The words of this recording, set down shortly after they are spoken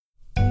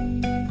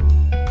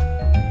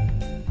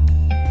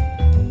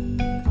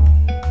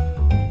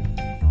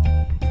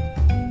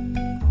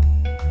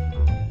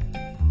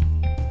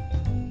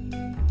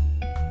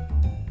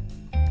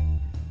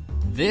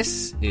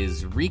This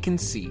is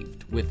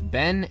Reconceived with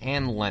Ben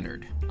and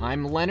Leonard.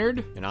 I'm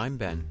Leonard. And I'm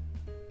Ben.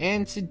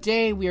 And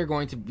today we are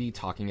going to be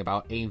talking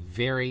about a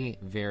very,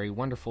 very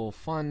wonderful,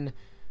 fun,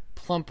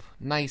 plump,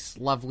 nice,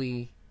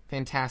 lovely,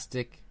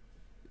 fantastic,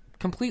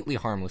 completely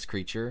harmless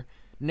creature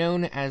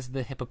known as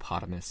the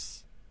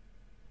hippopotamus.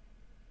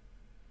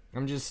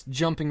 I'm just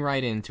jumping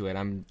right into it.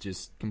 I'm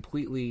just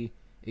completely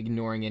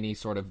ignoring any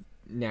sort of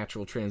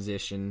natural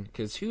transition,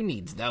 because who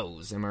needs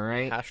those, am I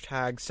right?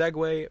 Hashtag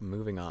segue,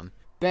 moving on.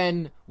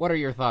 Ben, what are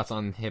your thoughts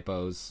on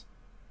hippos?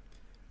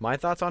 My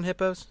thoughts on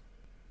hippos?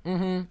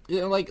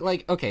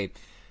 Okay.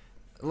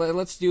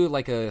 Let's do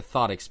like a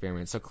thought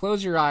experiment. So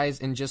close your eyes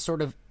and just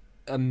sort of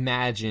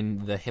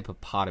imagine the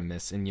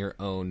hippopotamus in your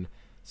own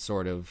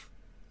sort of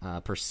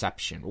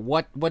perception.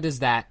 What does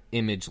that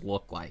image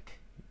look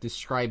like?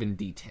 Describe in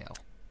detail.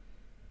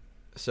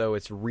 So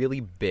it's really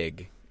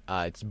big.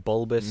 It's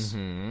bulbous.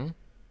 Mm-hmm.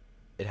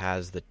 It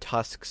has the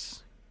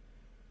tusks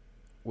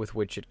with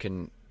which it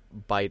can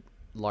bite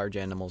large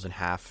animals in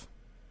half.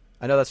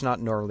 I know that's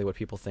not normally what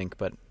people think,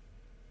 but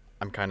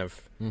I'm kind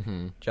of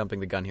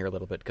jumping the gun here a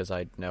little bit because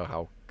I know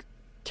how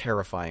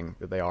terrifying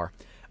they are.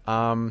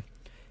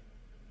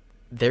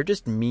 They're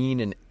just mean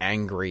and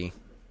angry,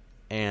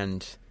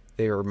 and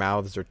their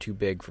mouths are too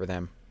big for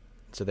them,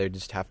 so they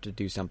just have to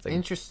do something.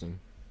 Interesting.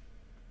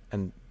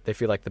 And they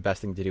feel like the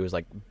best thing to do is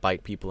like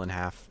bite people in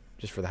half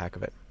just for the heck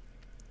of it.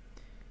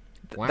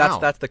 Wow.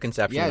 That's the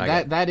conception.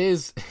 Yeah, that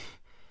is.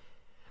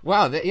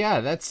 Wow.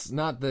 That's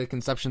not the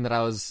conception that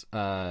I was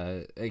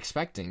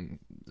expecting.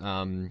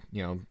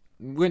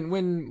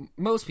 When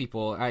most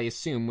people, I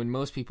assume, when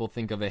most people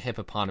think of a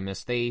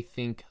hippopotamus, they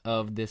think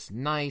of this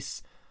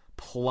nice,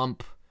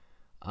 plump,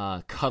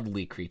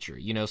 cuddly creature.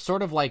 You know,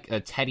 sort of like a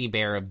teddy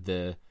bear of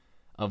the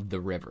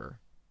river,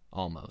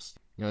 almost.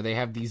 You know, they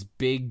have these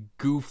big,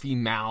 goofy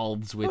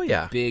mouths with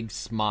the big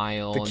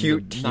smile, the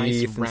cute and the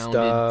nice teeth rounded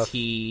and stuff.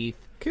 teeth.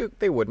 Cute.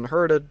 They wouldn't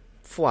hurt a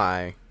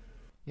fly.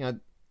 You know,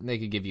 they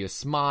could give you a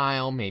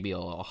smile, maybe a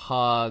little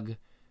hug.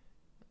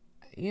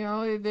 You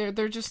know,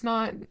 they're just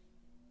not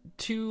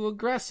too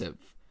aggressive.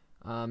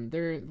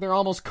 They're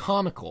almost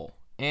comical,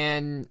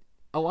 and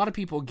a lot of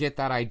people get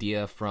that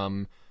idea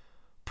from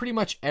pretty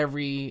much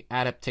every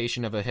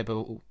adaptation of a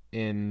hippo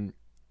in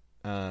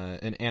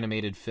an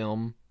animated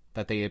film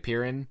that they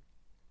appear in.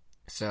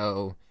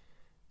 So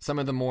some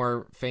of the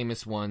more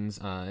famous ones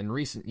in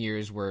recent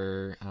years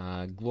were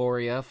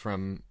Gloria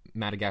from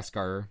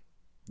Madagascar,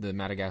 the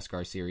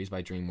Madagascar series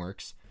by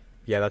DreamWorks.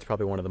 Yeah, that's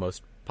probably one of the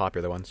most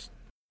popular ones.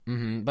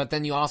 Mm-hmm. But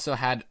then you also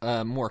had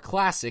more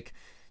classic.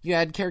 You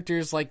had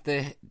characters like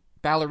the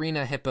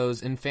ballerina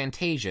hippos in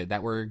Fantasia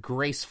that were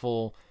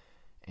graceful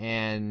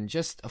and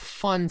just a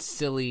fun,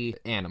 silly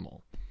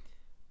animal.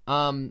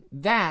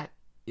 That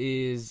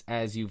is,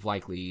 as you've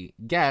likely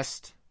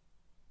guessed,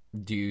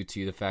 due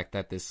to the fact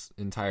that this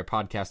entire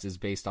podcast is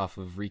based off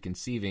of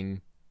reconceiving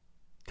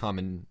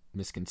common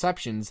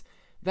misconceptions,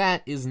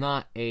 that is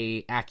not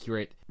a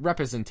accurate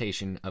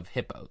representation of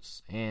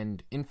hippos.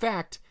 And in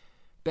fact,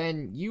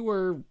 Ben, you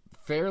were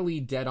fairly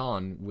dead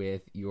on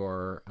with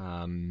your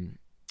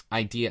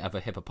idea of a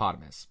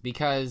hippopotamus,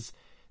 because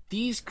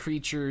these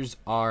creatures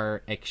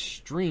are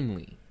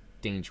extremely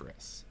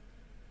dangerous.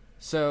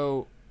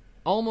 So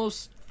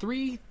almost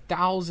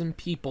 3,000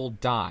 people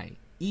die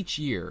each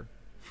year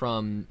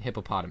from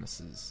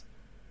hippopotamuses.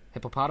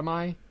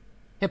 Hippopotami?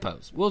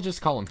 Hippos. We'll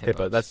just call them hippos.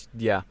 Hippo, that's,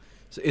 yeah.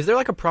 So is there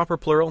like a proper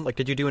plural? Like,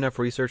 did you do enough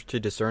research to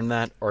discern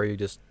that, or are you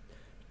just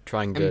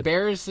trying to...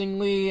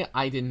 Embarrassingly,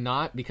 I did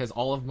not, because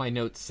all of my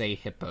notes say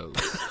hippos.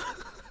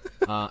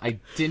 I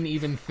didn't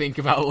even think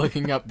about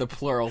looking up the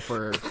plural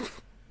for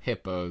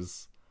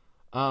hippos.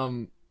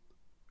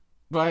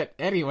 But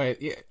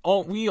anyway,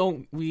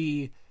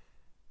 we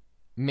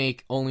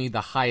make only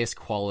the highest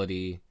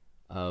quality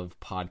of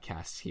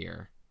podcasts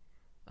here.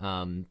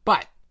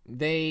 But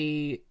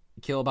they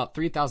kill about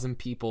 3,000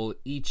 people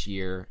each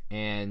year,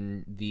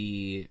 and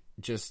the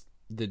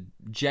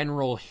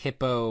general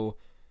hippo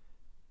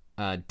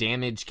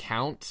damage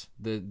count,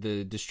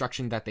 the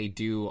destruction that they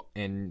do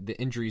and the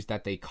injuries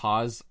that they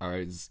cause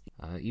is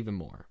even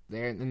more.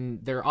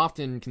 They're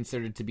often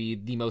considered to be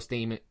the most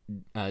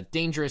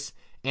dangerous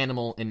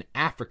animal in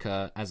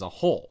Africa as a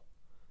whole.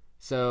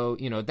 So,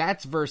 you know,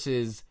 that's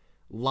versus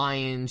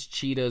lions,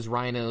 cheetahs,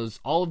 rhinos,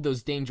 all of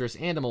those dangerous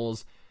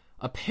animals.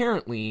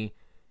 Apparently,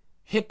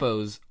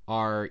 hippos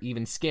are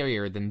even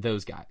scarier than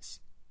those guys.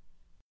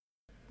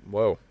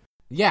 Whoa.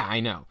 Yeah,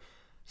 I know.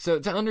 So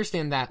to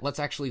understand that, let's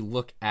actually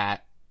look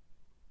at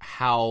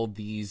how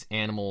these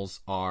animals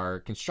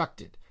are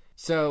constructed.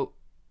 So,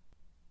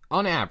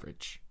 on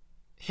average,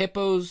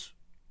 hippos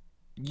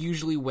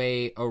usually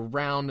weigh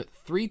around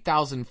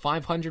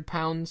 3,500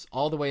 pounds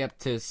all the way up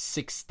to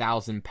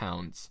 6,000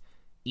 pounds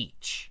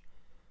each.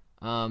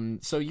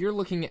 So you're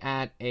looking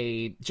at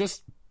a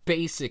just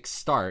basic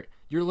start.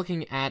 You're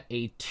looking at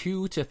a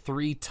 2 to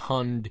 3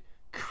 ton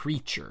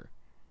creature.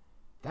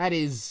 That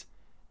is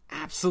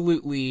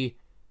absolutely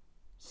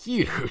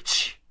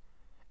huge.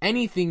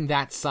 Anything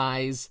that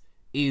size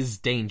is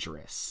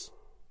dangerous,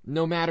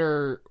 no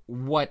matter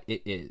what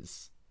it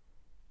is.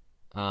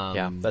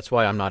 Yeah, that's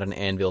why I'm not an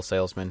anvil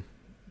salesman.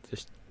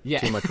 Just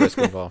too much risk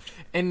involved.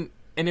 And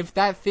if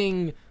that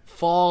thing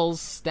falls,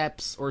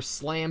 steps, or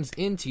slams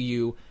into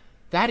you,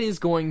 that is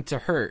going to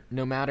hurt,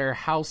 no matter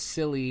how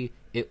silly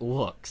it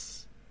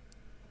looks.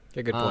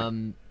 Okay, good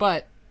point.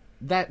 But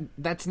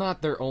that's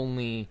not their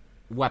only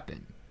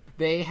weapon.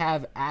 They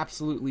have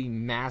absolutely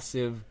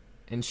massive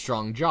and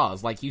strong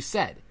jaws, like you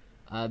said.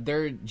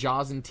 Their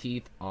jaws and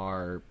teeth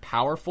are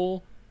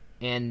powerful,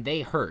 and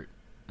they hurt.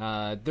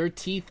 Their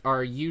teeth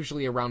are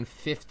usually around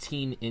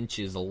 15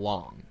 inches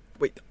long.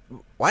 Wait,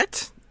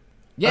 what?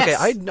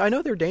 Yes. Okay, I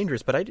know they're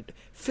dangerous, but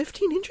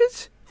 15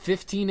 inches?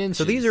 15 inches.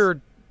 So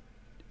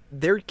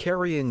they're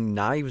carrying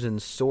knives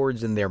and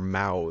swords in their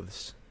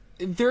mouths.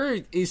 They're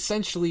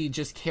essentially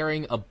just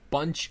carrying a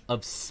bunch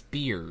of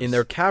spears in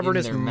their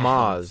cavernous in their maws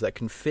mouths. that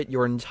can fit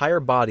your entire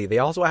body. They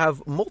also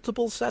have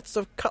multiple sets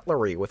of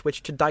cutlery with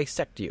which to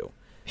dissect you.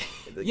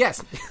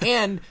 Yes,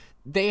 and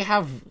they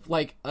have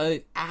like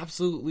a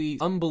absolutely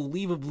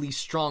unbelievably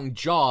strong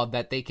jaw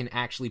that they can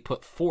actually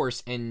put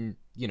force and,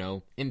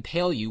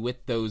 impale you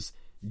with those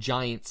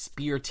giant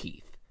spear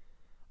teeth.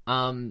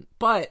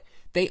 But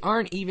they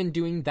aren't even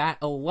doing that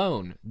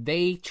alone.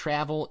 They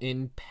travel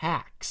in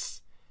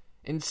packs.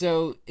 And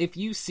so if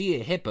you see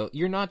a hippo,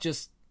 you're not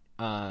just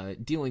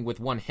dealing with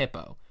one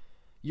hippo.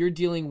 You're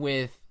dealing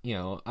with,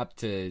 up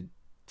to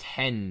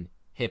 10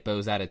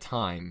 hippos at a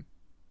time,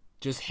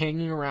 just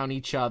hanging around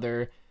each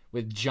other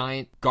with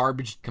giant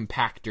garbage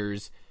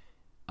compactors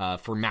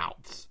for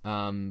mouths.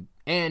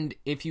 And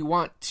if you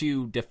want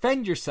to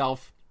defend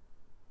yourself,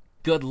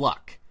 good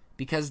luck,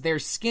 because their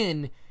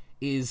skin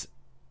is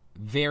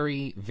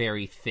very,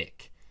 very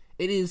thick.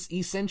 It is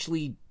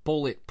essentially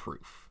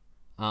bulletproof.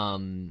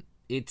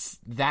 It's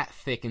that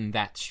thick and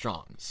that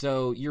strong.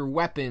 So your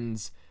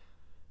weapons,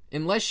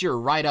 unless you're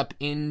right up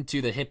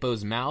into the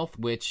hippo's mouth,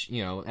 which,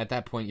 at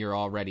that point you're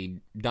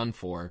already done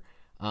for,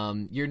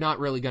 you're not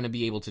really going to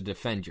be able to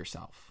defend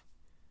yourself.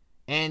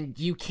 And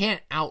you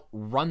can't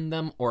outrun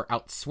them or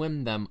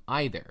outswim them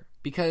either,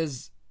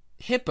 because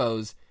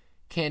hippos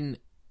can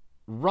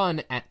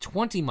run at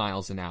 20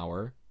 miles an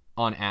hour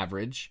on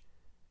average,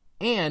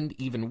 and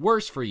even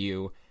worse for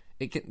you,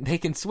 they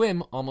can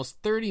swim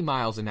almost 30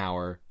 miles an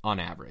hour on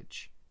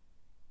average.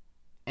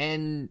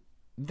 And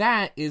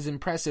that is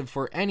impressive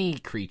for any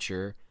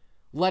creature,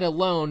 let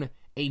alone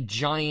a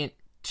giant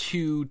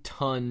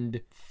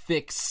 2-ton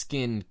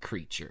thick-skinned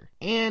creature.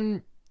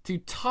 And to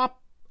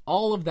top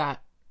all of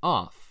that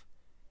off,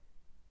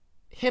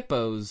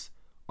 hippos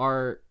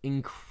are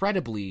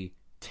incredibly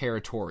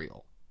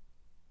territorial.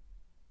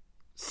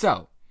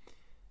 So,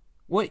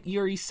 what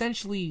you're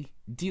essentially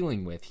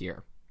dealing with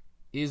here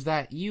is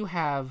that you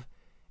have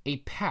a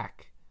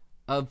pack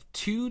of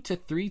 2 to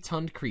 3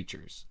 ton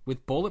creatures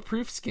with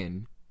bulletproof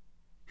skin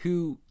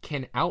who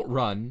can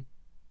outrun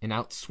and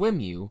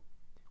outswim you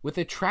with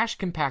a trash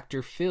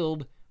compactor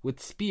filled with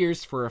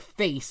spears for a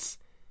face,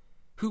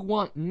 who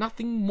want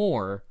nothing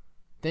more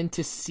than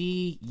to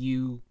see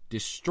you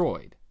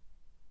destroyed.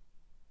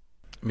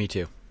 Me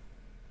too.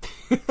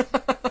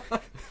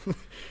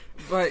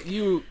 But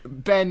you,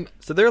 Ben...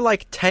 So they're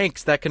like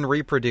tanks that can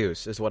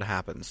reproduce, is what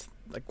happens.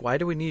 Like, why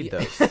do we need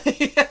those?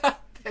 Yeah,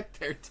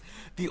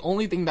 the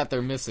only thing that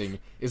they're missing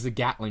is a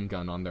Gatling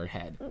gun on their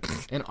head.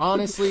 And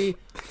honestly,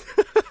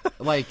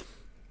 like...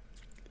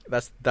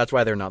 That's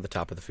why they're not the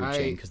top of the food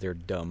chain, because they're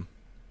dumb.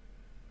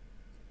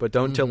 But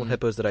don't tell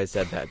hippos that I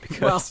said that,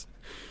 because... Well,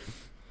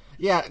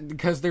 yeah,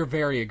 because they're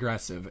very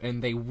aggressive,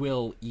 and they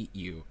will eat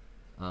you.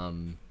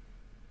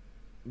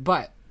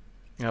 But...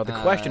 Now,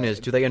 the question is,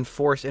 do they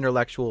enforce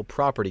intellectual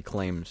property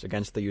claims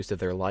against the use of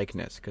their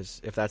likeness?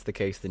 Because if that's the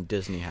case, then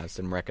Disney has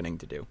some reckoning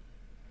to do.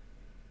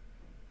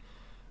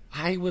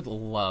 I would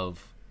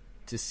love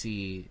to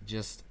see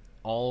just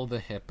all the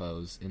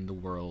hippos in the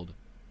world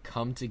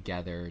come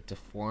together to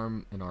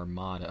form an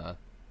armada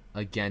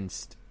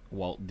against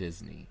Walt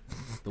Disney,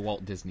 the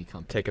Walt Disney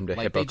Company. Take them to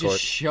like, Hippo they Court.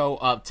 just show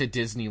up to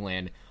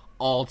Disneyland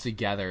all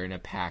together in a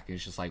pack, and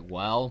it's just like,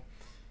 well,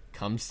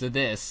 comes to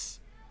this.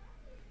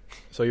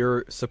 So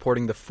you're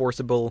supporting the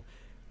forcible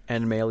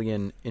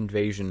animalian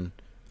invasion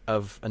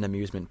of an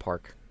amusement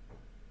park.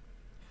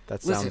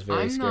 That sounds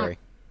very scary.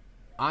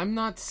 I'm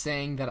not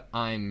saying that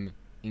I'm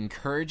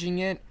encouraging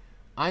it.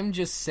 I'm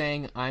just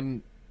saying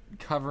I'm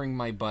covering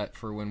my butt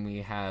for when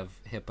we have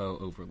hippo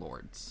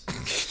overlords.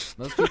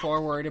 Those people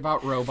are worried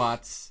about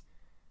robots.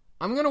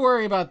 I'm going to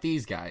worry about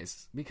these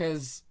guys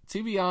because,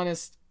 to be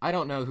honest, I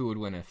don't know who would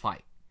win a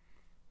fight.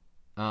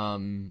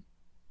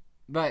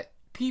 But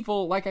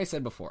people, like I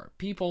said before,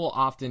 people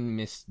often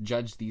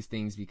misjudge these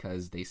things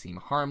because they seem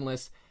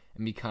harmless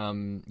and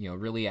become,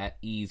 really at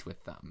ease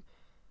with them.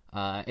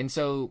 And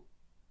so,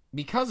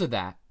 because of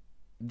that,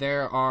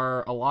 there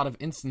are a lot of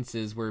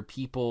instances where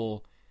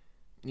people,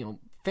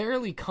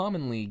 fairly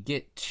commonly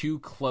get too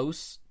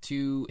close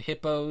to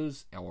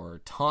hippos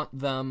or taunt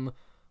them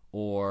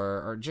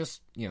or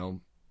just,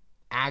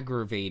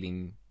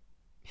 aggravating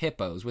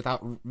hippos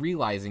without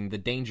realizing the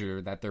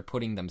danger that they're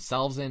putting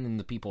themselves in and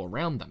the people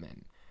around them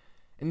in.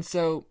 And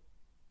so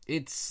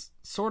it's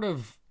sort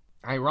of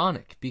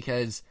ironic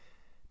because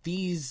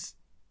these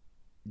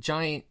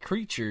giant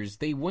creatures,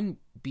 they wouldn't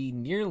be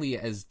nearly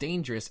as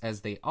dangerous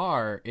as they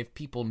are if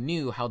people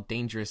knew how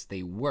dangerous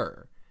they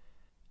were.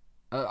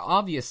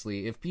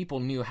 Obviously, if people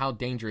knew how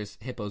dangerous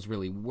hippos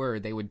really were,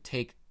 they would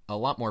take a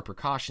lot more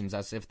precautions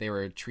as if they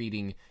were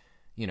treating,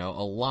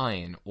 a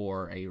lion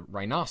or a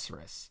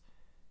rhinoceros.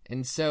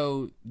 And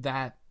so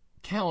that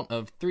count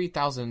of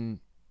 3,000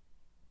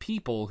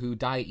 people who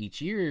die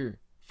each year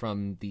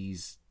from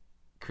these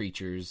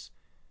creatures,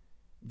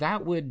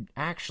 that would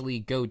actually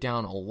go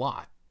down a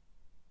lot.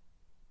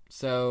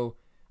 So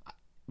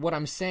what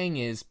I'm saying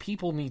is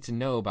people need to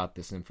know about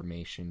this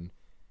information.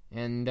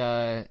 And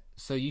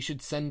so you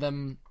should send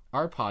them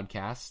our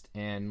podcast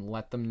and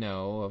let them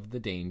know of the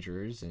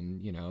dangers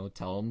and,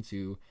 tell them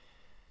to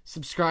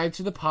subscribe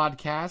to the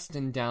podcast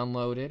and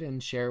download it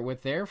and share it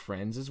with their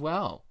friends as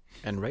well.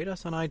 And rate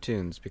us on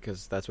iTunes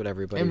because that's what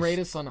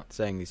everybody's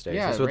saying these days.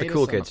 That's what the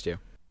cool kids do.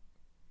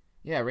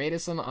 Yeah, rate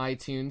us on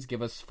iTunes.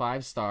 Give us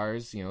 5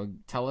 stars.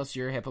 Tell us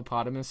your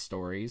hippopotamus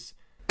stories.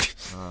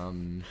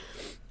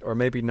 Or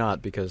maybe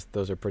not because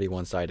those are pretty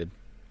one-sided.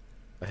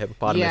 A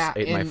hippopotamus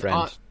ate my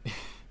friend.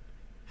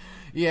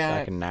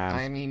 Yeah,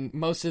 I mean,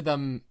 most of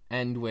them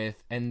end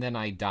with, and then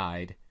I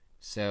died.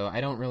 So I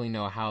don't really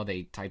know how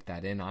they type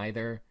that in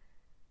either.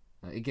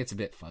 It gets a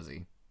bit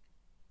fuzzy.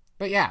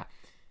 But yeah,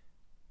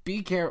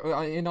 be careful.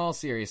 In all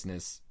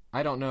seriousness,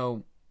 I don't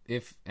know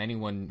if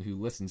anyone who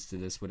listens to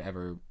this would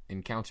ever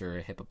encounter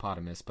a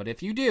hippopotamus, but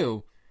if you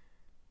do,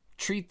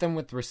 treat them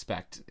with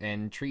respect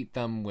and treat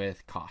them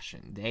with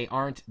caution. They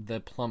aren't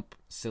the plump,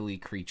 silly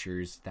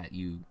creatures that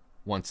you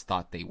once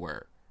thought they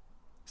were.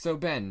 So,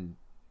 Ben,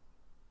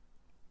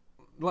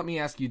 let me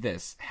ask you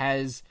this.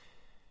 Has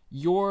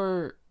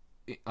your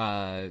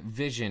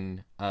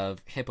vision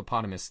of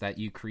hippopotamus that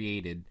you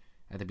created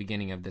at the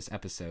beginning of this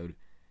episode,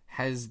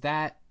 has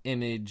that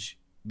image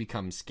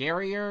become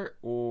scarier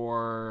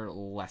or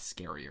less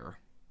scarier?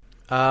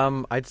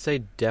 I'd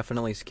say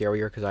definitely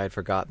scarier because I had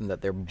forgotten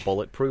that they're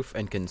bulletproof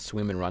and can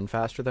swim and run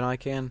faster than I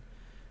can.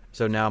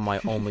 So now my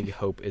only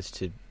hope is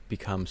to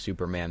become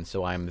Superman,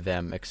 so I'm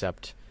them,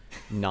 except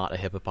not a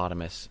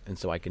hippopotamus, and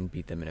so I can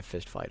beat them in a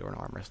fist fight or an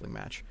arm wrestling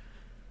match.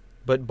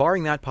 But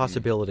barring that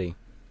possibility,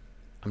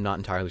 I'm not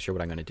entirely sure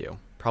what I'm going to do.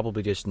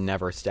 Probably just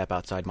never step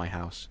outside my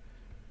house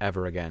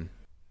ever again.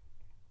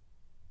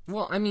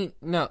 Well, I mean,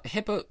 no,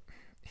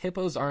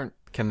 hippos aren't...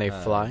 Can they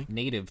fly?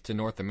 Native to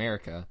North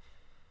America.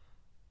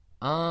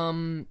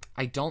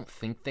 I don't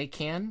think they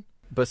can.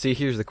 But see,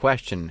 here's the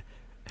question.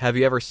 Have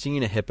you ever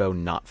seen a hippo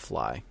not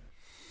fly?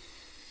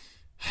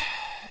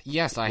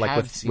 Yes, I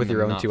have seen with them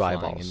your own not 2 flying,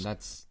 eyeballs. And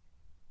that's...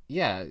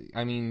 Yeah,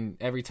 I mean,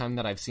 every time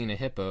that I've seen a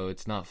hippo,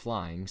 it's not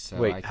flying, so...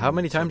 Wait, how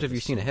many times have you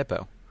seen a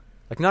hippo?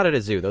 Like, not at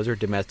a zoo. Those are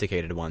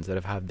domesticated ones that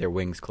have had their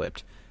wings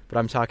clipped. But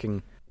I'm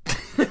talking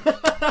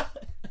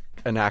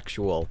an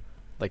actual...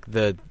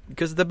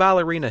 Because the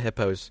ballerina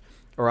hippos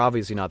are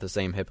obviously not the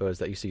same hippos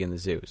that you see in the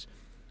zoos.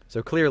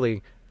 So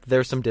clearly,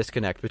 there's some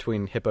disconnect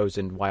between hippos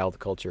and wild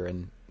culture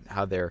and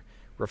how they're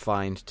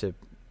refined to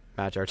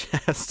match our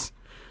tests.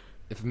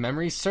 If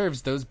memory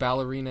serves, those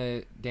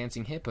ballerina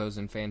dancing hippos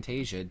in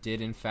Fantasia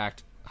did in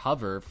fact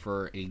hover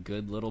for a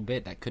good little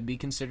bit. That could be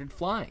considered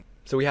flying.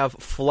 So we have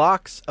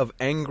flocks of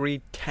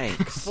angry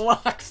tanks.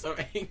 Flocks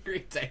of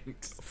angry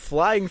tanks.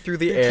 Flying through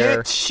the They air.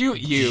 Can't shoot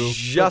you,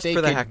 just but they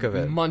for the could heck of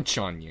it. munch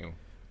on you.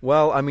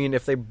 Well, I mean,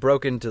 if they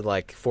broke into,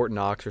 Fort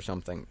Knox or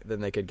something,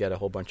 then they could get a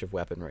whole bunch of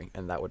weaponry,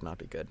 and that would not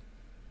be good.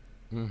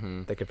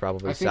 Mm-hmm. They could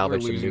probably I think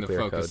salvage we're some losing nuclear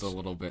the focus codes. a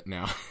little bit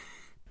now.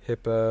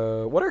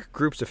 Hippo... What are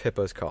groups of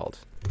hippos called?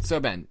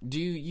 So, Ben, do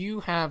you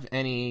have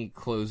any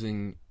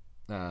closing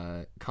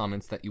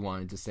comments that you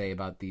wanted to say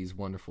about these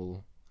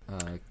wonderful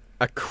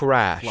a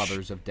crash.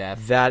 flubbers of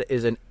death? That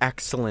is an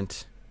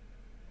excellent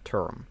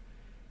term.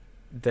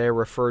 They're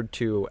referred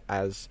to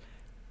as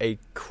a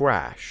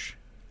crash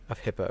of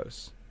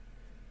hippos,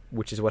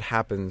 which is what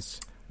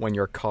happens when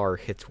your car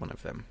hits one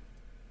of them.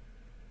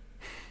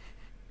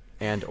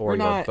 Or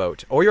your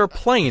boat. Or your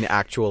plane,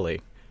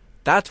 actually.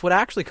 That's what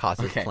actually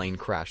causes plane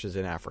crashes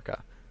in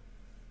Africa.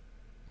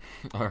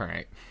 All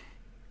right.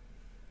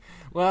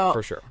 Well,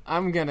 for sure.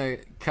 I'm going to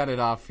cut it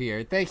off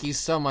here. Thank you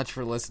so much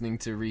for listening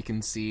to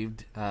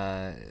Reconceived.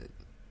 And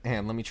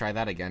let me try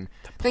that again.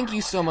 Thank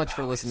you so much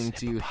for listening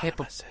to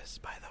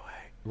hippopotamuses, by the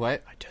way.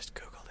 What? I just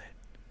Googled it.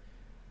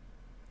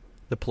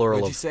 The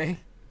plural What'd you say?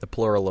 The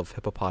plural of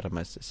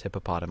hippopotamus is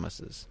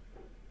hippopotamuses.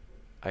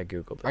 I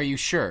Googled it. Are you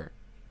sure?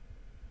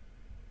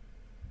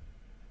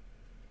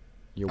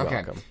 You're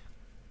welcome.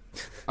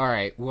 All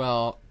right.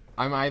 Well,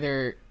 I'm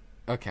either...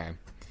 Okay.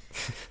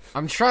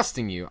 I'm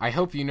trusting you. I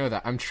hope you know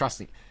that. I'm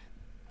trusting.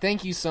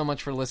 Thank you so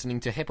much for listening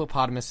to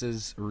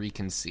Hippopotamuses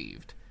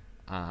Reconceived.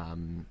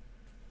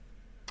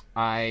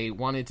 I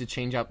wanted to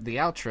change up the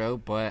outro,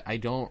 but I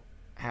don't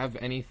have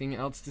anything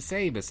else to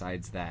say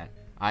besides that.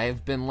 I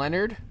have been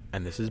Leonard.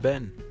 And this is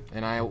Ben.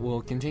 And I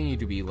will continue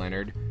to be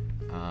Leonard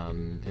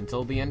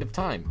until the end of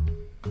time.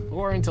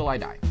 Or until I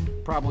die.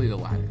 Probably the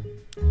latter.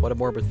 What a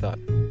morbid thought.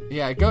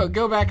 Yeah,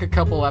 go back a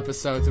couple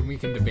episodes and we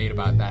can debate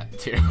about that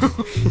too.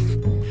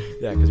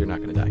 Yeah, because you're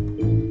not going to die.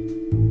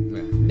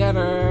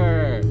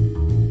 Never.